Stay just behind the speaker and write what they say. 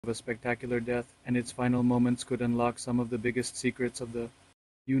of a spectacular death, and its final moments could unlock some of the biggest secrets of the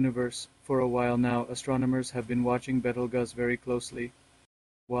universe. For a while now, astronomers have been watching Betelgeuse very closely.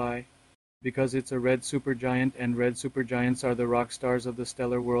 Why? Because it's a red supergiant, and red supergiants are the rock stars of the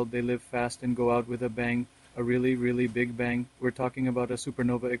stellar world. They live fast and go out with a bang, a really, really big bang. We're talking about a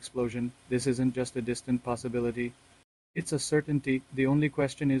supernova explosion. This isn't just a distant possibility. It's a certainty. The only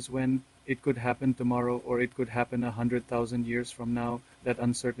question is when. It could happen tomorrow, or it could happen 100,000 years from now. That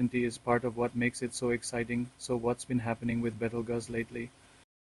uncertainty is part of what makes it so exciting. So what's been happening with Betelgeuse lately?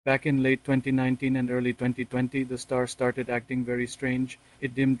 Back in late 2019 and early 2020, the star started acting very strange.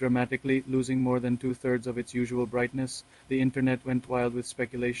 It dimmed dramatically, losing more than two-thirds of its usual brightness. The internet went wild with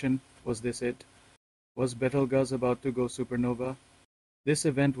speculation. Was this it? Was Betelgeuse about to go supernova? This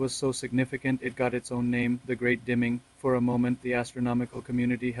event was so significant it got its own name, the Great Dimming. For a moment, the astronomical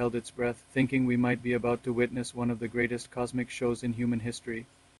community held its breath, thinking we might be about to witness one of the greatest cosmic shows in human history.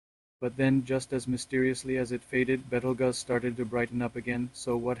 But then, just as mysteriously as it faded, Betelgeuse started to brighten up again.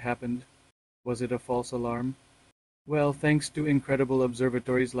 So what happened? Was it a false alarm? Well, thanks to incredible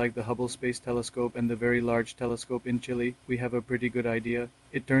observatories like the Hubble Space Telescope and the Very Large Telescope in Chile, we have a pretty good idea.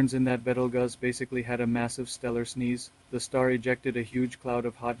 It turns in that Betelgeuse basically had a massive stellar sneeze. The star ejected a huge cloud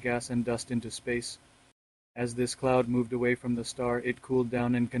of hot gas and dust into space. As this cloud moved away from the star, it cooled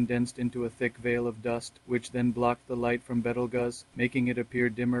down and condensed into a thick veil of dust, which then blocked the light from Betelgeuse, making it appear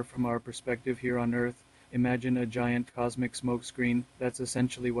dimmer from our perspective here on Earth. Imagine a giant cosmic smoke screen. That's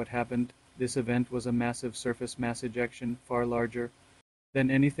essentially what happened. This event was a massive surface mass ejection, far larger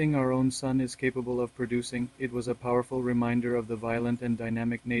than anything our own sun is capable of producing. It was a powerful reminder of the violent and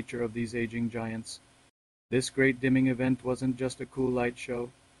dynamic nature of these aging giants. This great dimming event wasn't just a cool light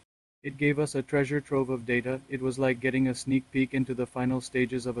show. It gave us a treasure trove of data. It was like getting a sneak peek into the final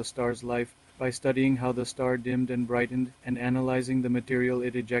stages of a star's life. By studying how the star dimmed and brightened, and analyzing the material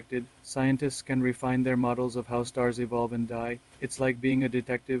it ejected, scientists can refine their models of how stars evolve and die. It's like being a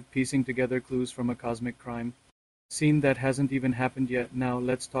detective, piecing together clues from a cosmic crime scene that hasn't even happened yet. Now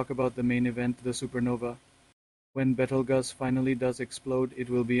let's talk about the main event, the supernova. When Betelgeuse finally does explode,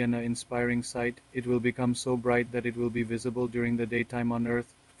 it will be an inspiring sight. It will become so bright that it will be visible during the daytime on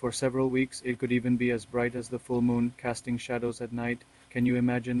Earth. For several weeks, it could even be as bright as the full moon, casting shadows at night. Can you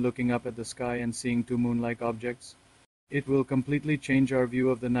imagine looking up at the sky and seeing two moon-like objects? It will completely change our view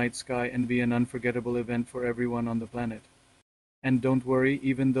of the night sky and be an unforgettable event for everyone on the planet. And don't worry,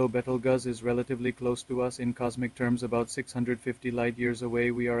 even though Betelgeuse is relatively close to us in cosmic terms, about 650 light-years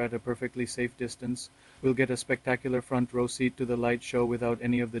away, we are at a perfectly safe distance. We'll get a spectacular front-row seat to the light show without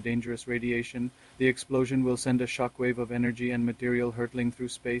any of the dangerous radiation. The explosion will send a shockwave of energy and material hurtling through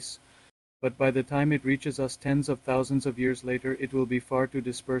space. But by the time it reaches us tens of thousands of years later, it will be far too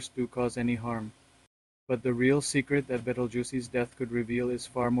dispersed to cause any harm. But the real secret that Betelgeuse's death could reveal is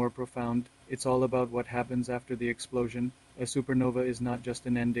far more profound. It's all about what happens after the explosion. A supernova is not just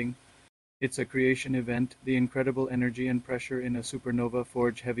an ending. It's a creation event. The incredible energy and pressure in a supernova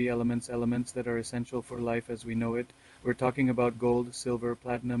forge heavy elements that are essential for life as we know it. We're talking about gold, silver,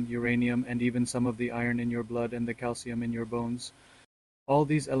 platinum, uranium, and even some of the iron in your blood and the calcium in your bones. All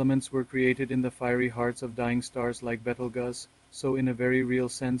these elements were created in the fiery hearts of dying stars like Betelgeuse. So in a very real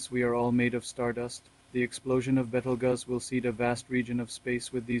sense, we are all made of stardust. The explosion of Betelgeuse will seed a vast region of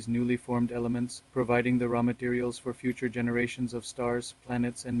space with these newly formed elements, providing the raw materials for future generations of stars,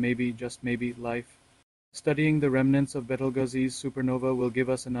 planets, and maybe, just maybe, life. Studying the remnants of Betelgeuse's supernova will give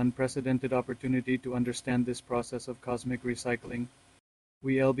us an unprecedented opportunity to understand this process of cosmic recycling.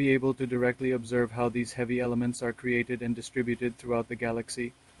 We'll be able to directly observe how these heavy elements are created and distributed throughout the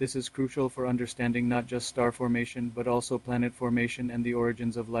galaxy. This is crucial for understanding not just star formation, but also planet formation and the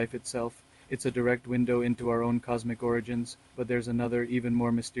origins of life itself. It's a direct window into our own cosmic origins, but there's another, even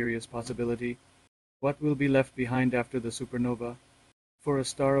more mysterious possibility. What will be left behind after the supernova? For a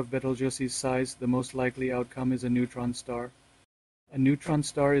star of Betelgeuse's size, the most likely outcome is a neutron star. A neutron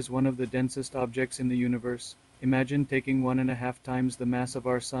star is one of the densest objects in the universe. Imagine taking 1.5 times the mass of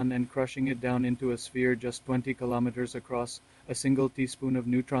our sun and crushing it down into a sphere just 20 kilometers across. A single teaspoon of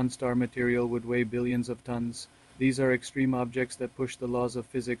neutron star material would weigh billions of tons. These are extreme objects that push the laws of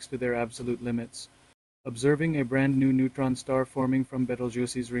physics to their absolute limits. Observing a brand new neutron star forming from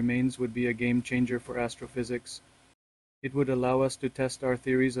Betelgeuse's remains would be a game changer for astrophysics. It would allow us to test our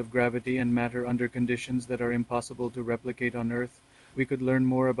theories of gravity and matter under conditions that are impossible to replicate on Earth. We could learn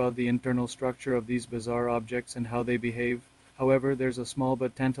more about the internal structure of these bizarre objects and how they behave. However, there's a small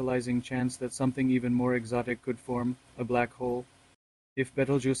but tantalizing chance that something even more exotic could form, a black hole. If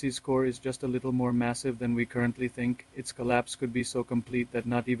Betelgeuse's core is just a little more massive than we currently think, its collapse could be so complete that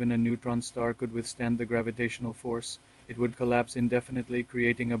not even a neutron star could withstand the gravitational force. it would collapse indefinitely,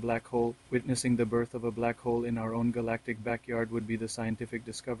 creating a black hole. Witnessing the birth of a black hole in our own galactic backyard would be the scientific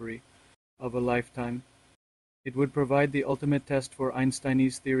discovery of a lifetime. It would provide the ultimate test for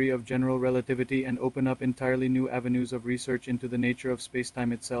Einstein's theory of general relativity and open up entirely new avenues of research into the nature of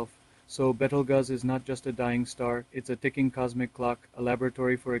spacetime itself. So, Betelgeuse is not just a dying star, it's a ticking cosmic clock, a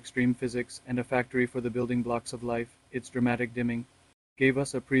laboratory for extreme physics, and a factory for the building blocks of life. Its dramatic dimming gave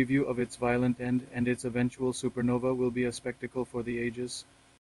us a preview of its violent end, and its eventual supernova will be a spectacle for the ages.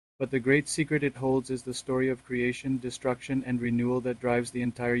 But the great secret it holds is the story of creation, destruction, and renewal that drives the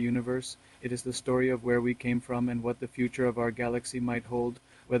entire universe. It is the story of where we came from and what the future of our galaxy might hold.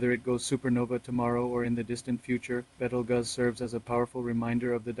 Whether it goes supernova tomorrow or in the distant future, Betelgeuse serves as a powerful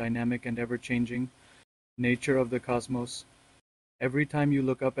reminder of the dynamic and ever-changing nature of the cosmos. Every time you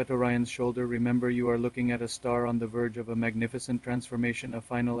look up at Orion's shoulder, remember you are looking at a star on the verge of a magnificent transformation, a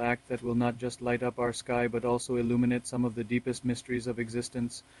final act that will not just light up our sky but also illuminate some of the deepest mysteries of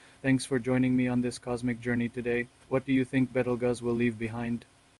existence. Thanks for joining me on this cosmic journey today. What do you think Betelgeuse will leave behind?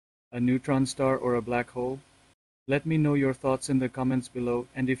 A neutron star or a black hole? Let me know your thoughts in the comments below,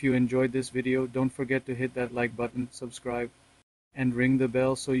 and if you enjoyed this video, don't forget to hit that like button, subscribe, and ring the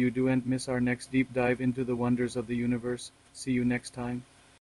bell so you don't miss our next deep dive into the wonders of the universe. See you next time.